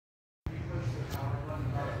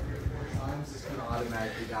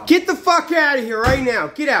Get the fuck out of here right now.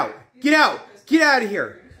 Get out. Get out. Get out of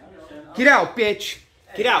here. Get out, bitch.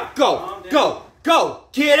 Get out. Go. Go. Go.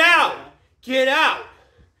 Get out. Get out.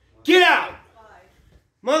 Get out.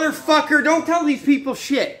 Motherfucker, don't tell these people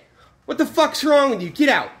shit. What the fuck's wrong with you? Get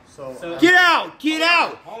out. Get out. Get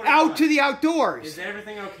out. Out to the outdoors. Is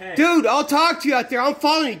everything okay? Dude, I'll talk to you out there. I'm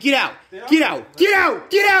following you. Get out. Get out. Get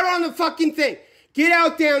out. Get out on the fucking thing. Get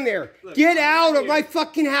out down there. Get out of my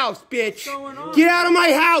fucking house, bitch. Get out of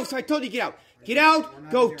my house. I told you get out. Get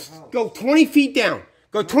out. Go 20 feet down.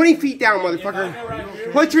 Go 20 feet down,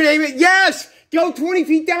 motherfucker. What's your name? Yes. Go 20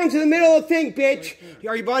 feet down to the middle of the thing, bitch.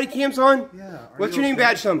 Are your body cams on? Yeah. What's your name,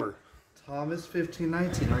 badge number? Thomas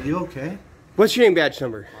 1519. Are you okay? What's your name, badge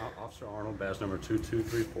number? Officer Arnold, badge number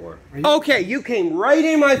 2234. Okay, you came right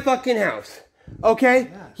in my fucking house. Okay?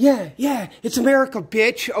 Yeah. It's America,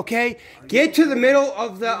 bitch. Okay? Get to the middle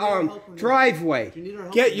of the driveway.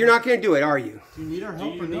 You're not gonna do it, are you? Do you need our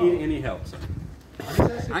help or Do no? you need any help, sir?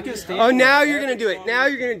 I can stand. Oh, now you're gonna do it. Now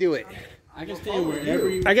you're gonna do it. I can stand wherever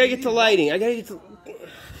you. I gotta get the lighting. I gotta get the.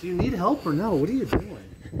 Do you need help or no? What are you doing?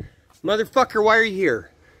 Motherfucker, why are you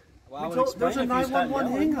here? There's a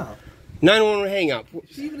 911 hang up. 911 hang up.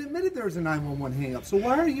 She even admitted there was a 911 hang up. So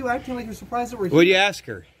why are you acting like you're surprised that we're here? What'd you ask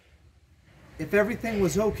her? If everything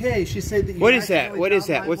was okay, she said that you. What is that? What is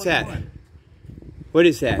that? What's that? What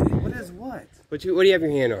is that? What is what? What do you have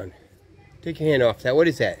your hand on? Take your hand off that. What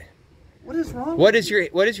is that? What is wrong? What is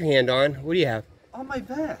your hand on? What do you have? On my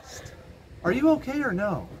vest. Are you okay or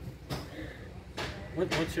no?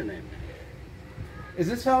 What's your name? Is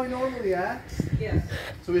this how he normally acts? Yes.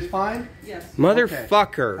 So he's fine? Yes.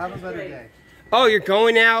 Motherfucker. Have a better day. Oh, you're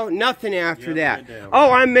going now? Nothing after that.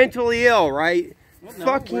 Oh, I'm mentally ill, right? Well, no,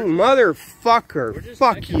 fucking motherfucker.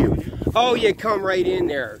 Fuck you. Oh, you come right in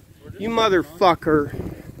there. You motherfucker.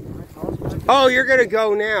 Oh, you're going to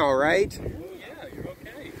go now, right? Oh, yeah, you're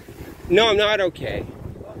okay. No, I'm not okay.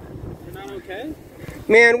 You're not okay?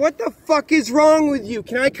 Man, what the fuck is wrong with you?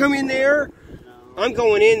 Can I come in there? I'm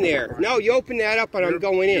going in there. No, you open that up and I'm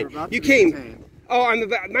going in. You came. Detained. Oh,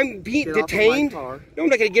 I'm being detained? No, I'm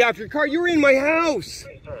not going to get off your car. You're in my house.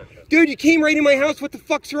 Dude, you came right in my house. What the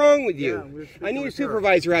fuck's wrong with you? Yeah, I need a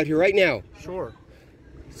supervisor out here right now. Sure.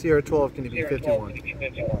 Sierra 12, can you be 51?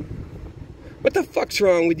 What the fuck's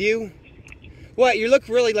wrong with you? What, you look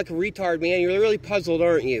really like a retard, man. You're really puzzled,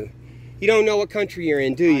 aren't you? You don't know what country you're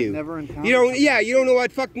in, do you? I've never encountered you don't know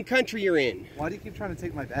what fucking country you're in. Why do you keep trying to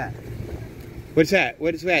take my bag? What's that?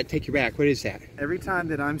 What is that? Take your back. What is that? Every time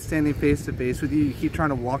that I'm standing face to face with you, you keep trying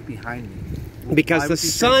to walk behind me. Because the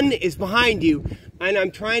sun is behind you, and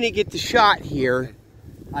I'm trying to get the shot here.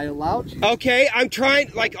 I allowed you. Okay, I'm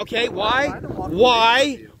trying, okay, why?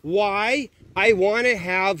 Why? I want to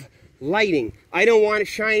have lighting. I don't want it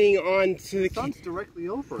shining onto the sun's directly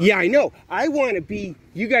over. Yeah, I know. I want to be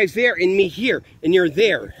you guys there and me here, and you're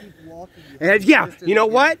there. And yeah, you know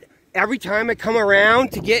what? Every time I come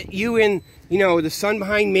around to get you in, the sun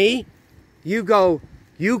behind me, you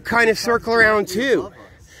kind of circle around too.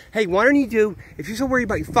 Hey, why don't you if you're so worried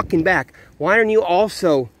about your fucking back, why don't you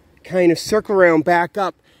also kind of circle around back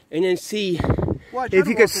up and then see if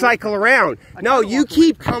you could cycle around? No, you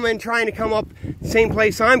keep trying to come up the same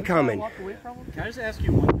place I'm coming. Can I just ask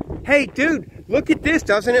you one thing? Hey, dude, look at this.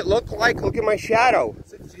 Doesn't it look at my shadow?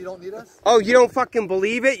 So you don't need us? Oh, you don't fucking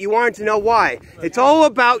believe it? You wanted to know why. It's all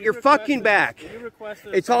about your fucking back.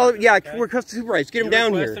 It's all, yeah, request the supervisor. Get him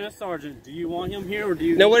down here. A sergeant. Do you want him here or do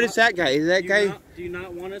you? No, what is that guy? Is that guy? Do you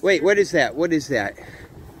not want us? Wait, what is that? What is that?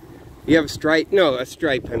 You have a stripe? No, a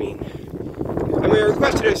stripe, I mean. I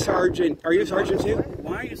requested a sergeant. Are you a sergeant too?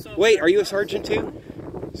 Why are you so... Wait, are you a sergeant too?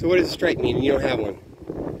 So what does a stripe mean? You don't have one.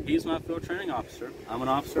 He's my field training officer. I'm an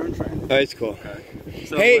officer in training. Oh, that's cool. Okay.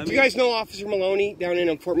 So hey, do you guys know Officer Maloney down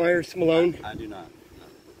in Fort Myers, Malone? I do not. No.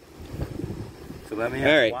 So let me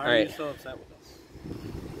ask, why are you so upset with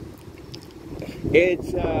us?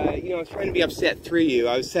 It's, I was trying to be upset through you.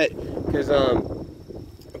 I was upset because I'm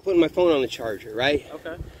putting my phone on the charger, right?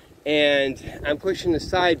 Okay. And I'm pushing the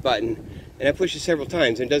side button, and I push it several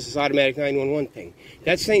times, and it does this automatic 911 thing.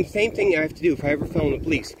 That's the same thing I have to do if I ever phone the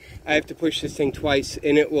police. I have to push this thing twice,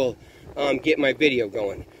 and it will get my video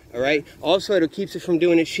going, all right? Also, it keeps it from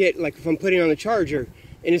doing this shit, like if I'm putting it on the charger,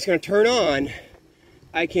 and it's going to turn on,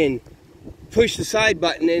 I can push the side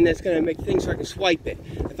button, and that's going to make things so I can swipe it.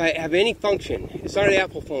 If I have any function, it's not an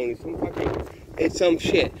Apple phone, it's some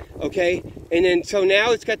shit, okay? And then, so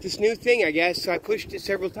now it's got this new thing, I guess, so I pushed it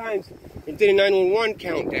several times and did a 911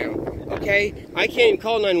 countdown, okay? I can't even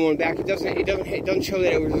call 911 back. It doesn't show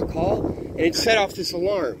that it was a call, and it set off this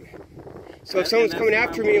alarm. So if someone's coming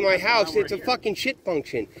after me in my house, it's a fucking shit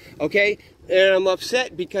function, okay? And I'm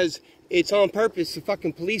upset because it's on purpose. The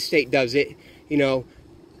fucking police state does it, you know.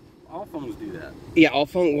 All phones do that. Yeah, all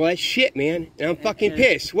phone. Well, that's shit, man. And I'm fucking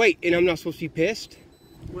pissed. Wait, and I'm not supposed to be pissed?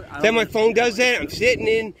 Then my phone does that. I'm sitting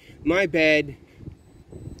in my bed.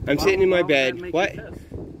 I'm sitting in my bed. What?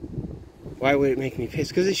 Why would it make me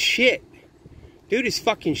pissed? Because it's shit. Dude, it's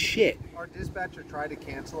fucking shit. Our dispatcher tried to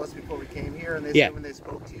cancel us before we came here, and they said when they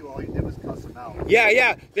spoke to you, all you did was cuss them out.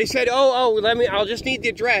 Yeah. They said, I'll just need the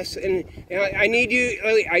address, and I need you.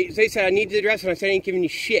 They said I need the address, and I said I ain't giving you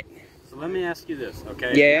shit. So let me ask you this,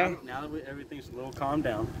 okay? Yeah. Now that everything's a little calmed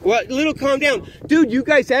down. Well, a little calm down. Dude, you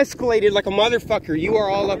guys escalated like a motherfucker. You are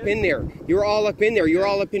all up in there. You're all up in there. You're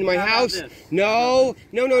all up in my house. No.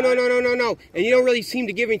 And you don't really seem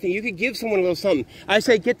to give anything. You could give someone a little something. I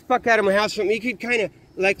say, get the fuck out of my house or something. You could kind of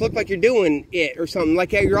like look like you're doing it or something.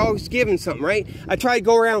 Like you're always giving something, right? I try to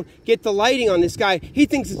go around, get the lighting on this guy. He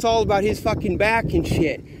thinks it's all about his fucking back and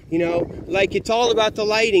shit. You know, like it's all about the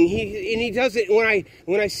lighting. He does it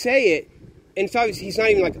when I say it, and it's obvious he's not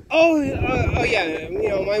even like, oh yeah, you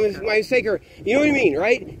know, my mistake, or you know what I mean,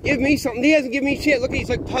 right? Give me something. He hasn't given me shit. Look, he's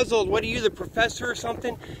like puzzled. What are you, the professor or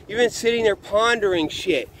something? You've been sitting there pondering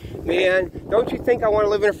shit, man. Don't you think I want to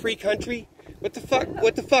live in a free country? What the fuck?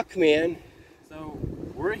 What the fuck, man? So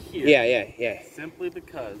we're here. Yeah. Simply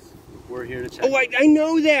because we're here to check. Oh, I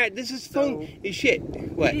know that. This is phone shit.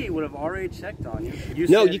 What? We would have already checked on you.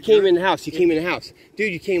 No, you came in the house. You came in the house.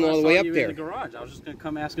 Dude, you came all the way up there. In the garage. I was just going to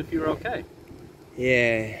come ask if you were okay.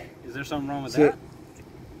 Yeah. Is there something wrong with that?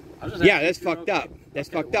 Yeah, that's fucked up. That's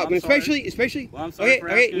fucked up. And especially. Well, I'm sorry.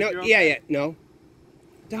 Okay. No.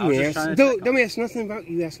 Don't ask nothing about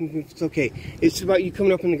you asking if it's okay. It's about you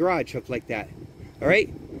coming up in the garage up like that. All right?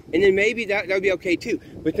 And then maybe that would be okay too.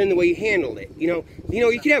 But then the way you handled it, you know,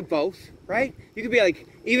 you could have both, right? You could be like,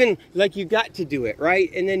 even like you got to do it,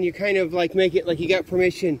 right? And then you kind of like make it like you got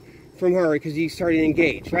permission from her because you started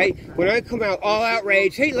engaged, right? When I come out all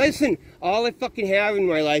outraged, hey, listen, all I fucking have in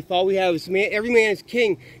my life, all we have is every man is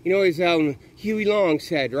king, you know, as Huey Long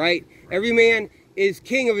said, right? Every man is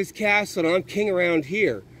king of his castle, and I'm king around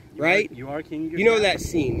here, right? You are king of your You know that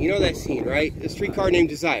scene. You know that scene, right? The Streetcar Named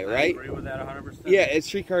Desire, right? I agree with that 100%. Yeah, it's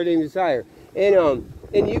Streetcar Named Desire. And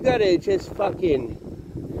you gotta just fucking...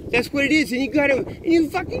 That's what it is, and you're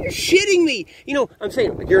shitting me. You know, I'm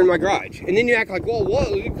saying, like, you're in my garage, and then you act like, well,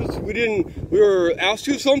 what, because we were asked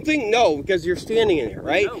to something? No, because you're standing in there,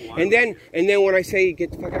 right? No, and then when I say,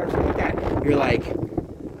 get the fuck out or something like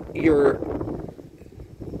that, you're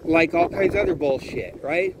like all kinds of other bullshit,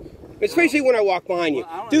 right? Especially when I walk behind you.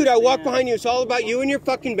 Dude, I walk behind you, it's all about you and your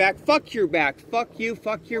fucking back. Fuck your back. Fuck you,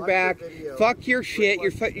 fuck your back. Fuck your shit,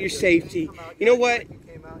 your safety. You know what?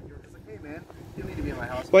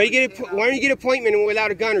 Why don't you get appointment without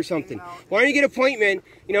a gun or something? Why don't you get appointment?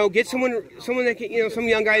 You know, get someone that can, you know, some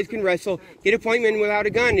young guys can wrestle. Get appointment without a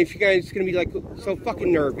gun. If you guys are gonna be like so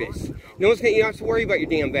fucking nervous, no one's gonna. You don't have to worry about your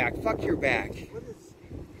damn back. Fuck your back.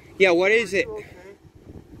 Yeah, what is it?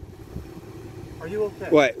 Are you okay?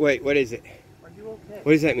 What? Wait, what is it? Are you okay?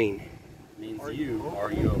 What does that mean? It means are you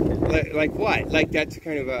okay? Like what? Like that's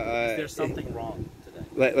kind of a. Is there something wrong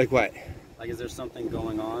today? Like what? Like, is there something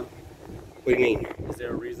going on? What do you mean? Is there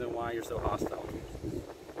a reason why you're so hostile?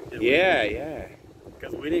 Yeah.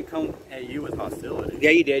 Because we didn't come at you with hostility. Yeah,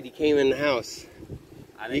 you did. You came in the house.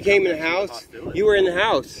 You came in the house. You were in the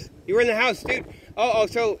house. You were in the house, dude.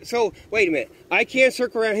 So wait a minute. I can't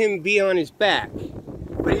circle around him and be on his back.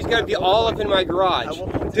 But he's got to be all up in my garage.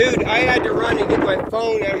 Dude, I had to run and get my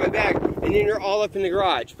phone out of my bag, and then you're all up in the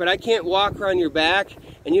garage. But I can't walk around your back,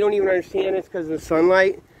 and you don't even understand it's because of the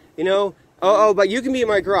sunlight, you know? But you can be in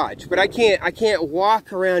my garage, but I can't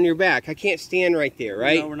walk around your back. I can't stand right there,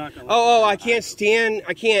 right? No, we're not gonna I can't stand,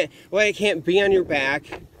 I can't be on your back.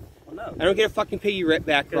 Well, no. I don't get a fucking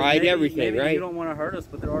piggyback ride, everything, right? You don't want to hurt us,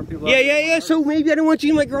 but there are people. Yeah. So maybe I don't want you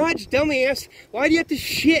in my garage, dumbass. Why do you have to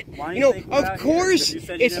shit? Why you know, of course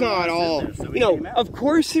it's not all. You know, of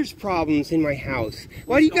course there's problems in my house.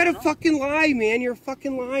 Why do you gotta fucking lie, man? You're a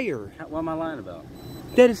fucking liar. What am I lying about?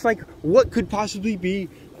 That it's like, what could possibly be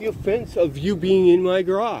the offense of you being in my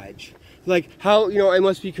garage? Like, how, you know, I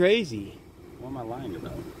must be crazy. What am I lying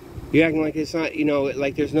about? You're acting like it's not, you know,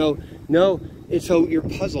 like there's no, it's so you're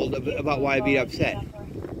puzzled about why I'd be upset.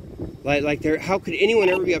 Like how could anyone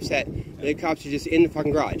ever be upset that the cops are just in the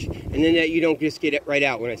fucking garage? And then that you don't just get it right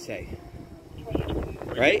out when I say.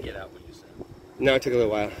 Right? Get out when you say. No, it took a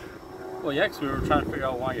little while. Well, yeah, because we were trying to figure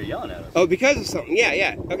out why you're yelling at us. Oh, because of something.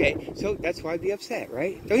 Yeah. Okay, so that's why I'd be upset,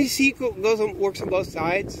 right? Don't you see it works on both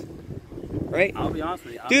sides? right? I'll be honest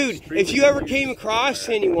with you. Dude, if you ever came across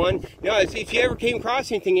anyone, no, if you ever came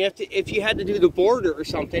across anything, if you had to do the border or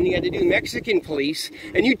something, you had to do Mexican police,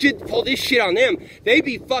 and you did pull this shit on them, they'd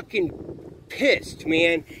be fucking pissed,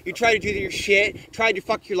 man. You try to do your shit, try to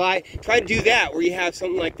fuck your life, try to do that where you have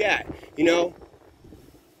something like that, you know?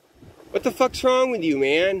 What the fuck's wrong with you,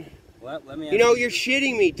 man? Let me you know, you're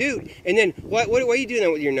shitting me, dude. And then, what are you doing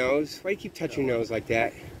that with your nose? Why do you keep touching your nose like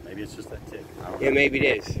that? Maybe it's just that tick. Yeah, maybe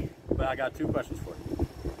it is. But I got 2 questions for you.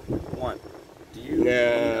 1, do you need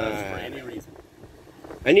us for any reason?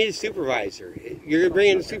 I need a supervisor. You're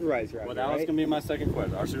bringing a supervisor out. Well, that was going to be my second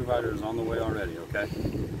question. Our supervisor is on the way already, okay?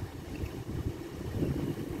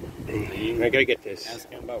 I gotta get this. Ask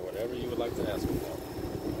him about whatever you would like to ask him about.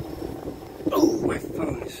 Oh, my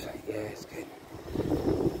phone is... Yeah, it's good.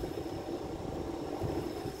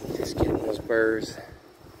 Just getting those burrs.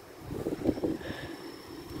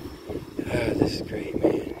 Oh, this is great,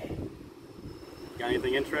 man. Got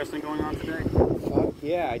anything interesting going on today? Fuck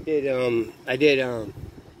yeah, I did on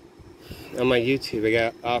my YouTube, I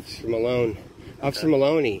got Officer Malone. Officer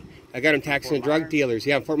Maloney. I got him taxing the drug dealers.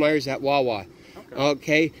 Yeah, Fort Myers at Wawa.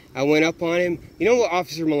 Okay, I went up on him. You know what,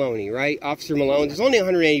 Officer Maloney, right? Officer Malone. There's only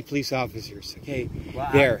 180 police officers. Okay, well,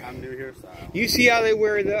 there. I'm new here, so you see how they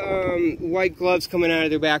wear the white gloves coming out of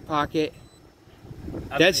their back pocket?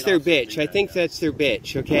 That's their bitch. I think that's their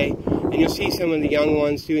bitch. Okay, and you'll see some of the young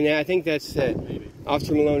ones doing that. I think that's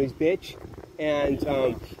Officer Maloney's bitch. And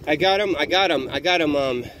I got him at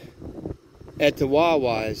the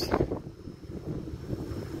Wawas.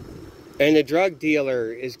 And the drug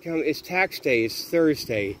dealer is coming. It's tax day. It's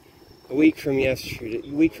Thursday, a week from yesterday.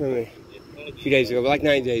 A week from a few days ago, like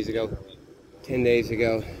 9 days ago, 10 days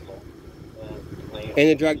ago. And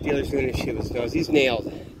the drug dealer's doing this shit with his nose. He's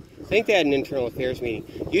nailed. I think they had an internal affairs meeting.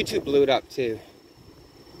 YouTube blew it up too.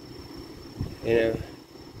 You know.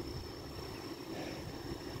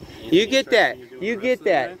 You get that. You get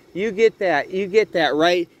that. You get that. You get that.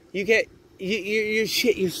 Right. You get. You're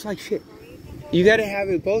shit. You're just like shit. You got to have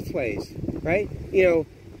it both ways, right? You know,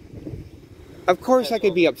 of course I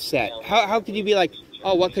could be upset. How could you be like,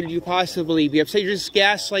 oh, what could you possibly be upset? You're just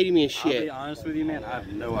gaslighting me and shit. I'll be honest with you, man. I have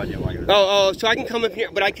no idea why you're so I can come up here,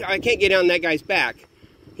 but I can't get on that guy's back.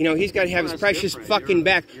 You know, he's got to have his precious fucking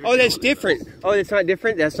back. Oh, that's different. Oh, that's not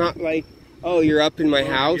different? That's not like, oh, you're up in my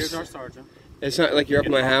house? Here's our sergeant. It's not like you're up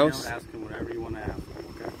in my house? Ask him whatever you want to ask him,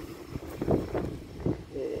 okay?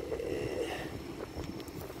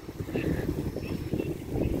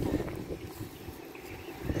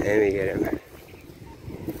 Let me get him.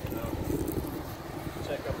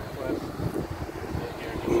 Check up request.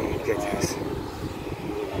 Get this.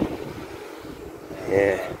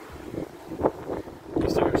 Yeah.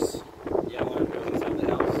 Yeah, when it goes inside the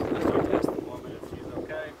house, I start to ask the woman if she's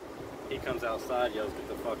okay. He comes outside, yells, get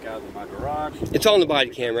the fuck out of my garage. It's all in the body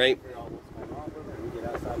cam, right? We get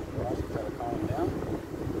outside the garage and try to calm him down.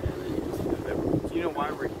 And then he just, do you know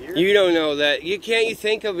why we're here? You don't know that. You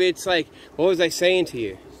think of it's like, what was I saying to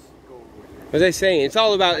you? What was I saying? It's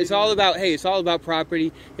all about, hey, it's all about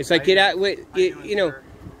property. It's like, get out with, you know,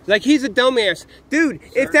 like he's a dumbass. Dude,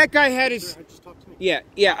 if that guy had his, yeah,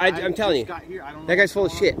 I'm telling you. That guy's full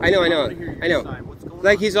of shit. I know.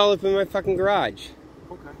 Like he's all up in my fucking garage.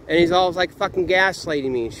 And he's all like fucking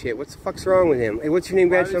gaslighting me and shit. What the fuck's wrong with him? Hey, what's your name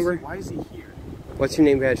badge number? Why is he here? What's your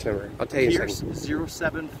name badge number? I'll tell you in a second.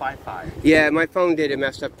 0755. Yeah, my phone did a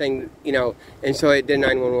messed up thing, you know, and so it did a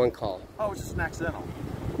 911 call. Oh, it's just an accidental.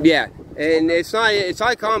 Yeah, and it's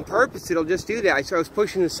like on purpose. It'll just do that. So I was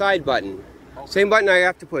pushing the side button. Okay. Same button I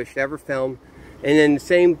have to push to ever film. And then the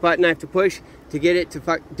same button I have to push to get it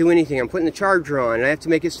to do anything. I'm putting the charger on, and I have to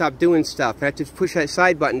make it stop doing stuff. I have to push that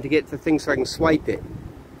side button to get the thing so I can swipe it.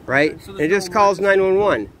 Right? So and it just calls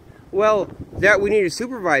 911. Well, we need a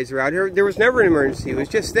supervisor out here. There was never an emergency. It was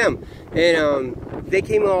just them. And they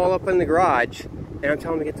came all up in the garage, and I'm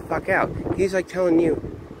telling him to get the fuck out. He's like telling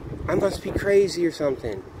you, I must be crazy or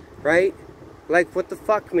something. Right? Like, what the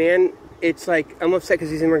fuck, man? It's like, I'm upset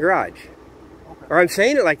because he's in my garage. Okay. Or I'm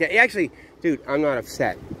saying it like that. Actually, dude, I'm not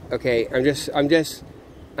upset. Okay? I'm just,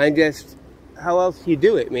 how else do you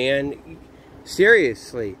do it, man?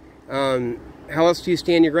 Seriously. How else do you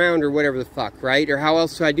stand your ground or whatever the fuck, right? Or how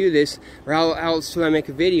else do I do this? Or how else do I make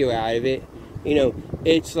a video out of it? You know,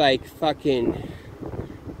 it's like fucking,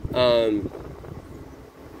 and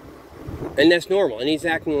that's normal. And he's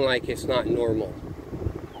acting like it's not normal.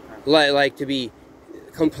 Like to be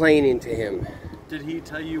complaining to him. Did he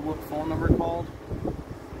tell you what phone number called?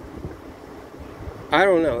 I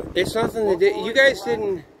don't know. It's nothing to do. You guys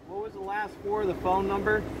didn't. What was the last four of the phone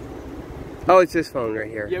number? Oh, it's this phone right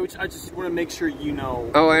here. Yeah, which I just want to make sure you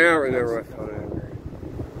know. Oh, I don't remember my phone number.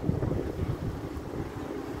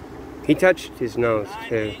 He touched his nose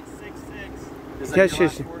too. 9866. Is He that touched your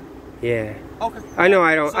his. last four? Yeah. Okay. I know.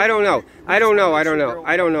 I don't. So I don't know. we I don't just know. wanna I make don't sure know. you're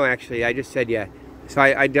I don't know actually. I just said yeah. So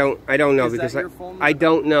I don't know Is that because your phone I number?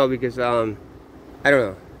 don't know because I don't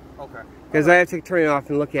know Okay. because I have to turn it off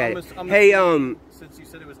and look at it. I'm Hey since you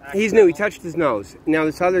said it was he's new. He accidental- touched his nose. Now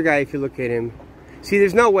this other guy, if you look at him, see,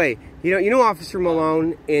 there's no way. You know Officer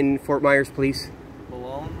Malone in Fort Myers Police.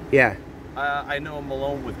 Malone. Yeah. I know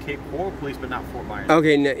Malone with Cape Coral Police, but not Fort Myers.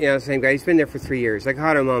 Okay. Yeah, same guy. He's been there for 3 years. I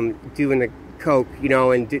caught him doing the coke, you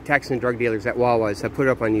know, and texting drug dealers at Wawa's. I put it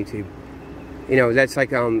up on YouTube. You know, that's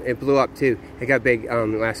like it blew up too. It got big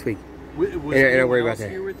last week. Was and I don't anyone worry about else that.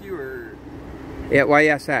 here with you, or Yeah. Why you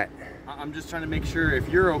ask that? I'm just trying to make sure if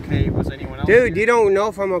you're okay. Was anyone else? Dude, here? you don't know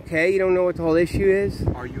if I'm okay. You don't know what the whole issue is.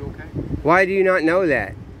 Are you okay? Why do you not know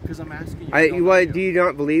that? Because I'm asking you. What do you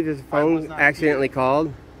not believe this was phone not accidentally here.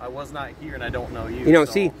 called? I was not here, and I don't know you. You know,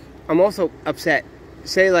 so- see, I'm also upset.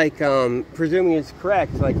 Say like, presuming it's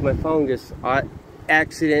correct, like my phone just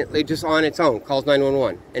accidentally, just on its own, calls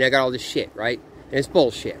 911, and I got all this shit, right? And it's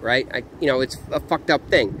bullshit, right? You know, it's a fucked up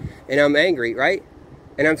thing, and I'm angry, right?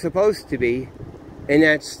 And I'm supposed to be, and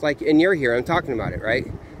that's like, and you're here, I'm talking about it, right?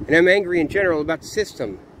 And I'm angry in general about the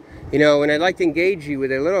system, you know, and I'd like to engage you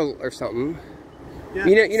with a little or something. Yeah,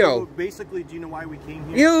 You know. So basically, do you know why we came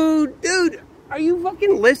here? You, dude, are you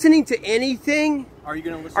fucking listening to anything? Are you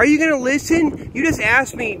gonna listen? Are you gonna listen? You just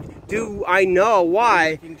asked me, do I know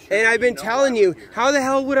why? And I've been telling you, how the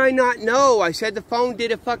hell would I not know? I said the phone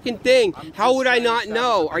did a fucking thing. How would I not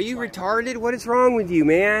know? Are you retarded? What is wrong with you,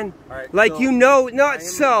 man? Alright, Like, so you know, I'm not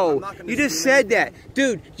so. not gonna You just assume said that.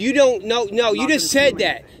 Dude, you don't know. No, you not just gonna said assume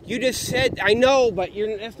that. You just said, I know, but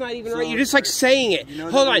that's not even right. So, You're just like saying it. you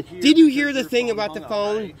know Hold that on. we're here Did you because hear the your thing phone about the hung up,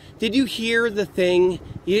 phone? right? Did you hear the thing?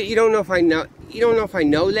 You don't know if I know. You don't know if I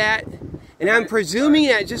know that. And I'm presuming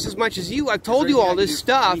that just as much as you. I've told you all this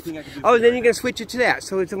stuff. Oh, then you're going to switch it to that.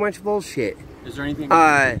 So it's a bunch of bullshit. Is there anything?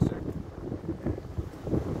 I can do, sir?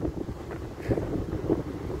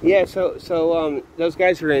 Yeah, so those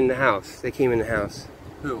guys were in the house. They came in the house.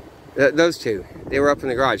 Who? Those two. They were up in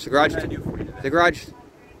the garage. What can I do for you today? The garage,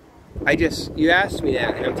 you asked me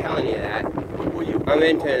that, and I'm telling you that. I'm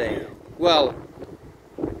into it. Well,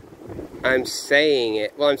 I'm saying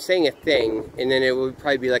it. Well, I'm saying a thing, and then it would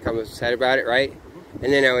probably be like I'm upset about it, right?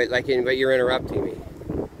 And then I would but you're interrupting me.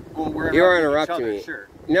 Well, we're You're interrupting interrupting each me. other, sure.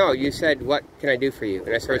 No, you said, what can I do for you?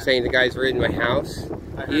 And I started saying the guys were in my house. I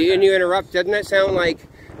heard And that. you interrupt. Doesn't that sound like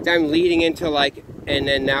I'm leading into like, and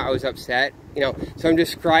then now I was upset? You know, so I'm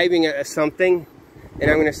describing something,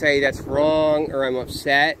 and I'm going to say that's wrong, or I'm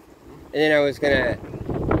upset. And then I was going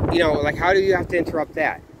to, you know, like, how do you have to interrupt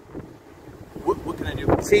that? What can I do?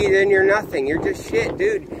 See, then you're nothing. You're just shit,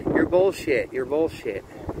 dude. You're bullshit. You're bullshit.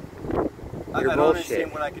 I You're don't bullshit.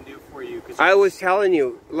 understand what I can do for you. Cause I was telling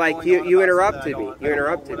you, like, going on you about interrupted something me. I don't You know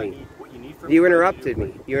interrupted what I me. need- what you need from You me, what I interrupted do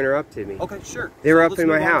me. for you. You interrupted me. Okay, sure. They were So up let's in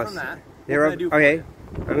my move on house. from that. They What were can up, I do for okay, you?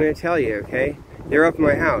 I'm going to tell you, okay? They're up in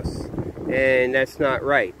my house, and that's not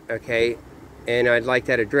right, okay? And I'd like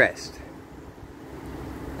that addressed.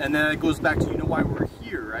 And then it goes back to, you know why we're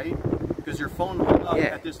here, right? Because your phone hung up Yeah.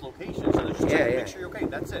 at this location, so they're just trying to make sure you're okay.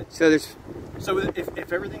 That's it. So there's, So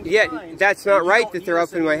if everything's yeah, fine, that's then not you right don't that need they're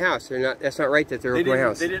us up in my anymore. house. That's not right that they're up in my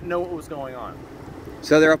house. They didn't know what was going on.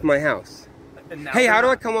 So they're up in my house. And now Hey, they're how do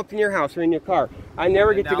I not. come up in your house or in your car? I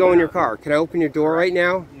never get to now go in they're your not. car. Can I open your door right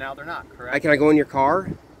now? Now they're not, correct? Can I go in your car?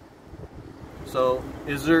 So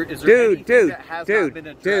is there Dude, anything that has not been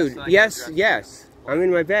addressed that I can yes, address? yes. I'm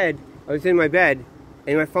in my bed. I was in my bed,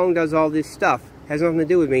 and my phone does all this stuff. Has nothing to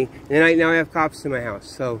do with me. And then now I have cops in my house.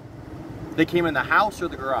 So They came in the house or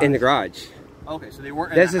the garage? in the garage. Okay, so they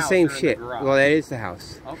weren't. That's in the house, same they're in shit. the garage. Well, that is the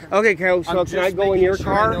house. Okay. Okay, so I'm can I just go in making your sure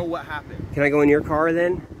car? I know what happened. Can I go in your car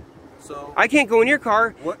then? So I can't go in your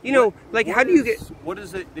car. You know, like, how do you get? What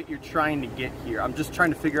is it that you're trying to get here? I'm just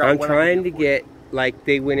trying to figure out. I'm what trying I to can do for you. get, like,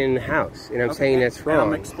 they went in the house, and I'm saying that's And wrong.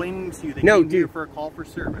 I'm explaining to you they No, came here dude. for a call for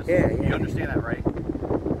service. Yeah, You yeah. understand that, right?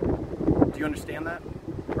 Do you understand that?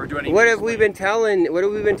 Or do I need What to have we explain? been telling? What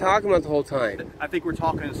have we been talking about the whole time? I think we're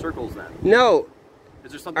talking in circles then. No.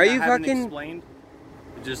 Is there something Are I you haven't fucking- explained?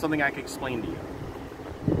 Is there something I can explain to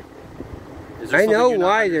you? Is there I something know you're not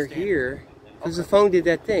why they're understanding? here. Because Okay. the phone did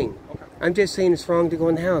that thing. Okay. I'm just saying it's wrong to go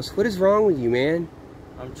in the house. What is wrong with you, man?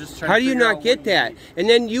 I'm just trying How to do you figure not out get what you that? need. And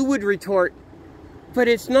then you would retort, but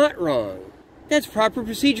it's not wrong. That's proper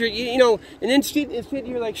procedure. You know, and then instead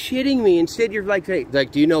you're like shitting me. Instead you're like, hey,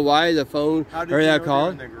 do you know why the phone How did or you know that they call?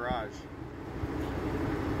 were in the garage?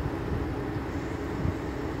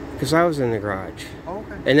 Because I was in the garage. Oh,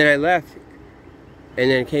 okay. And then I left. And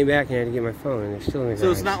then came back and had to get my phone, and they're still in the garage.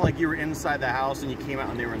 So it's not like you were inside the house and you came out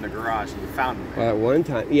and they were in the garage and you found them. Well, at one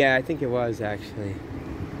time, yeah, I think it was actually.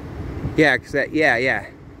 Yeah, cause yeah,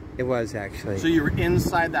 it was actually. So you were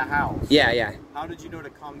inside the house. Yeah, yeah. How did you know to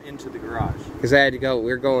come into the garage? Because I had to go. We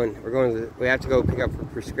have to go pick up a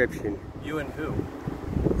prescription. You and who?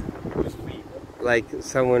 Who's we? Like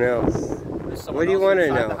someone else. What do you want to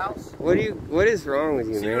know? What is wrong with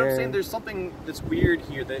you, man? See what I'm saying? There's something that's weird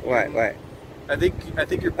here that. What? I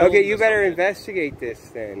think you're. Okay, you better investigate this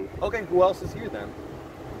then. Okay, who else is here then?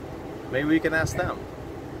 Maybe we can ask them.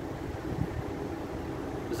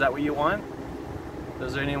 Is that what you want?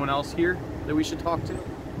 Is there anyone else here that we should talk to? Is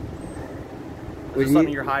there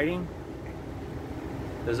something you're hiding?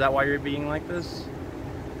 Is that why you're being like this?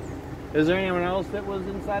 Is there anyone else that was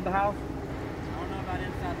inside the house? I don't know about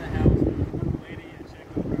inside the house. There's a lady and check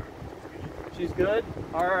on her. She's good?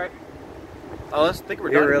 Alright. Oh, let's think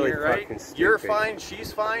we're done really here, right? stupid. You're fine,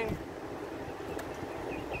 she's fine.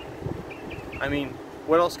 I mean,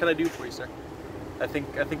 what else can I do for you, sir? I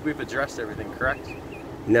think we've addressed everything, correct?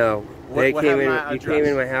 No. What came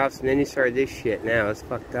in my house and then you started this shit now. It's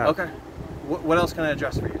fucked up. Okay. What else can I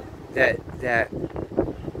address for you?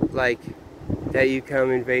 That you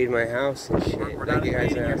come invade my house and shit. We're not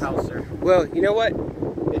invading your house, sir. Well, you know what?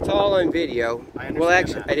 It's all on video. I understand well,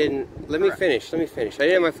 actually, that. I didn't. Let me finish. I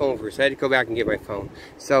didn't have my phone first. I had to go back and get my phone.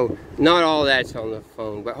 So, not all that's on the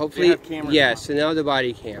phone, but hopefully, yes, another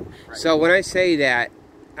body cam. Right. So, when I say that,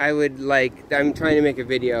 I would I'm trying to make a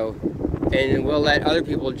video, and we'll let other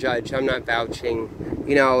people judge. I'm not vouching.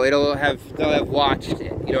 You know, they'll have watched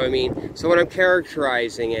it. You know what I mean? So, when I'm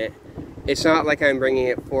characterizing it, it's not like I'm bringing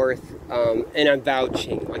it forth, and I'm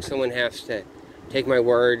vouching. Like someone has to take my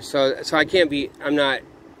word. So I can't be.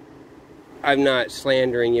 I'm not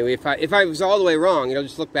slandering you. If I was all the way wrong, it'll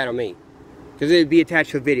just look bad on me. Because it'd be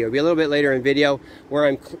attached to a video. It'd be a little bit later in video where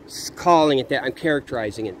I'm calling it that. I'm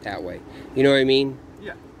characterizing it that way. You know what I mean?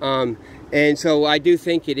 Yeah. And so I do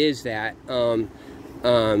think it is that. You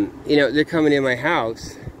know, they're coming in my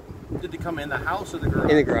house. Did they come in the house or the garage?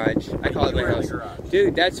 In the garage. I call it my house.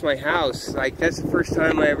 Dude, that's my house. Like, that's the first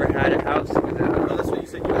time I ever had a house with No, that's what you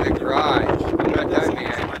said. You a garage. I'm not done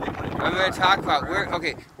yet. I'm going to talk about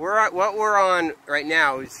what we're on right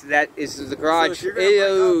now is the garage. So if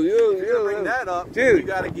you're gonna bring that up, dude,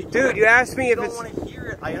 you asked me if you it's. don't want to hear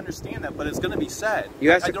it. I understand that, but it's going to be said.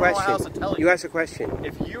 You asked a question. I don't know how else to tell you. You asked a question.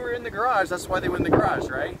 If you were in the garage, that's why they went in the garage,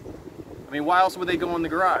 right? I mean, why else would they go in the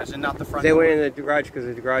garage and not the front door? They went in the garage because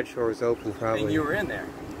the garage door was open, probably. And you were in there.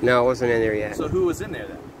 No, I wasn't in there yet. So who was in there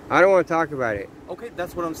then? I don't want to talk about it. Okay,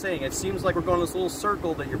 that's what I'm saying. It seems like we're going this little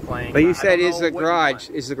circle that you're playing. But you said is the garage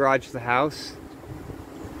the house?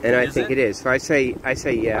 And I think it is. So I say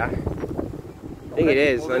yeah. I think it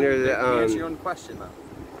is under the answer your own question though.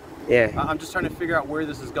 Yeah. I'm just trying to figure out where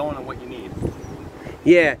this is going and what you need.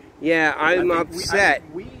 Yeah, I'm upset.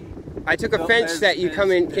 I took offense that you came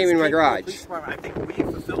in my garage. I think we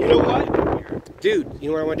fulfilled. You know what? Dude, you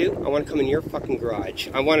know what I want to do? I want to come in your fucking garage.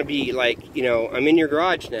 I want to be like, you know, I'm in your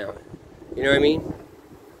garage now. You know what I mean?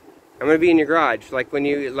 I'm going to be in your garage. Like when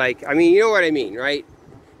you, like, I mean, you know what I mean, right?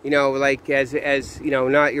 You know, like as you know,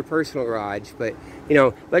 not your personal garage, but, you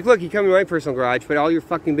know, like, look, you come in my personal garage, but all your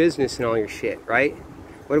fucking business and all your shit, right?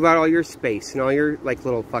 What about all your space and all your, like,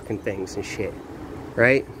 little fucking things and shit,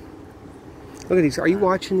 right? Look at these. Are you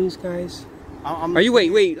watching these guys? Are you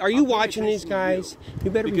wait? Are you watching these guys?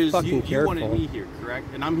 You better be fucking careful. You wanted me here,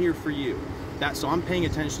 correct? And I'm here for you. So I'm paying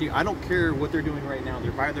attention to you. I don't care what they're doing right now.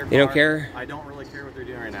 They're by their car. You don't care? I don't really care what they're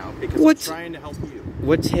doing right now because I'm trying to help you.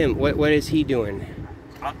 What's him? What is he doing?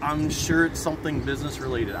 I'm sure it's something business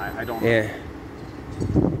related. I don't know. Yeah.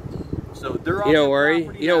 So they're You don't worry.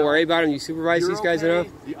 You don't worry about him. You supervise these guys enough.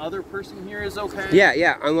 The other person here is okay.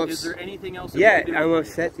 Yeah. I'm upset. Is there anything else? Yeah, I'm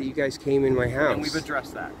upset that you guys came in my house. And we've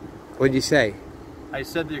addressed that. What'd you say? I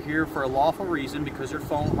said they're here for a lawful reason because your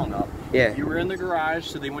phone hung up. Yeah. You were in the garage,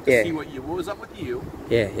 so they went to see what was up with you.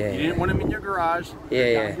 Yeah. You didn't want them in your garage.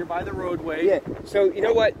 Yeah. Down here by the roadway. Yeah. So you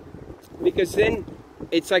know what? Because then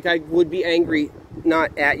it's like I would be angry,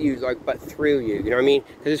 not at you, like, but through you. You know what I mean?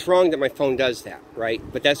 Because it's wrong that my phone does that, right?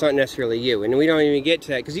 But that's not necessarily you, and we don't even get to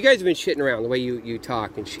that because you guys have been shitting around the way you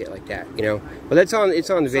talk and shit like that. You know. But it's on the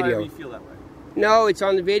video. Sorry if you feel that way. No, it's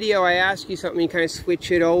on the video. I ask you something, you kind of switch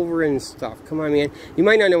it over and stuff. Come on, man. You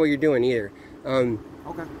might not know what you're doing either.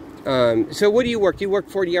 Okay. So what do you work? Do you work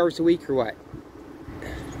 40 hours a week or what?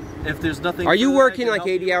 If there's nothing... Are you working like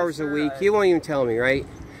 80 hours a week? You won't even tell me, right?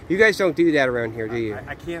 You guys don't do that around here, do you?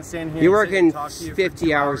 I can't stand here. You're working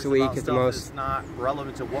 50 hours a week at the most. It's not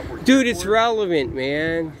relevant to what we're doing. Dude, it's relevant,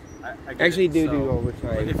 man. I get Actually, it. do So,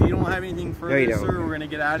 overtime. if you don't have anything further, you don't. sir, we're gonna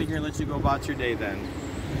get out of here and let you go about your day then.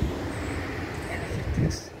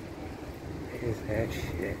 What is that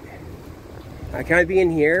shit? Can I be in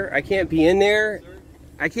here? I can't be in there.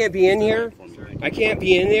 I can't be in here. I can't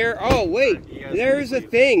be in there. Oh wait, there's a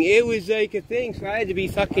thing. It was like a thing, so I had to be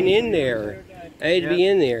fucking in there. I had to be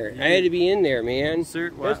in there. I had to be in there, man. Sir,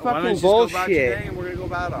 That's why don't fucking you just go about your bullshit. day and we're gonna go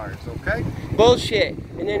about ours, okay? Bullshit.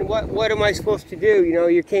 And then what am I supposed to do? You know,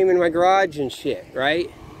 you came in my garage and shit, right?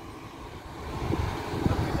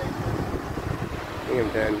 I think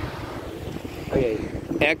I'm done. Okay,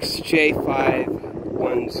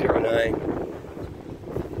 XJ5109.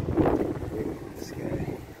 This guy.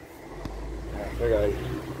 We're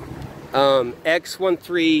gone.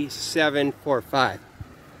 X13745.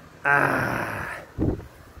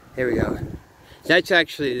 Here we go. That's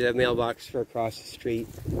actually the mailbox for across the street.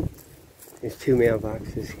 There's 2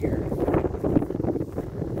 mailboxes here.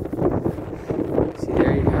 See,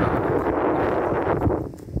 there you go.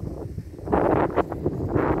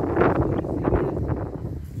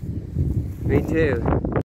 Me too.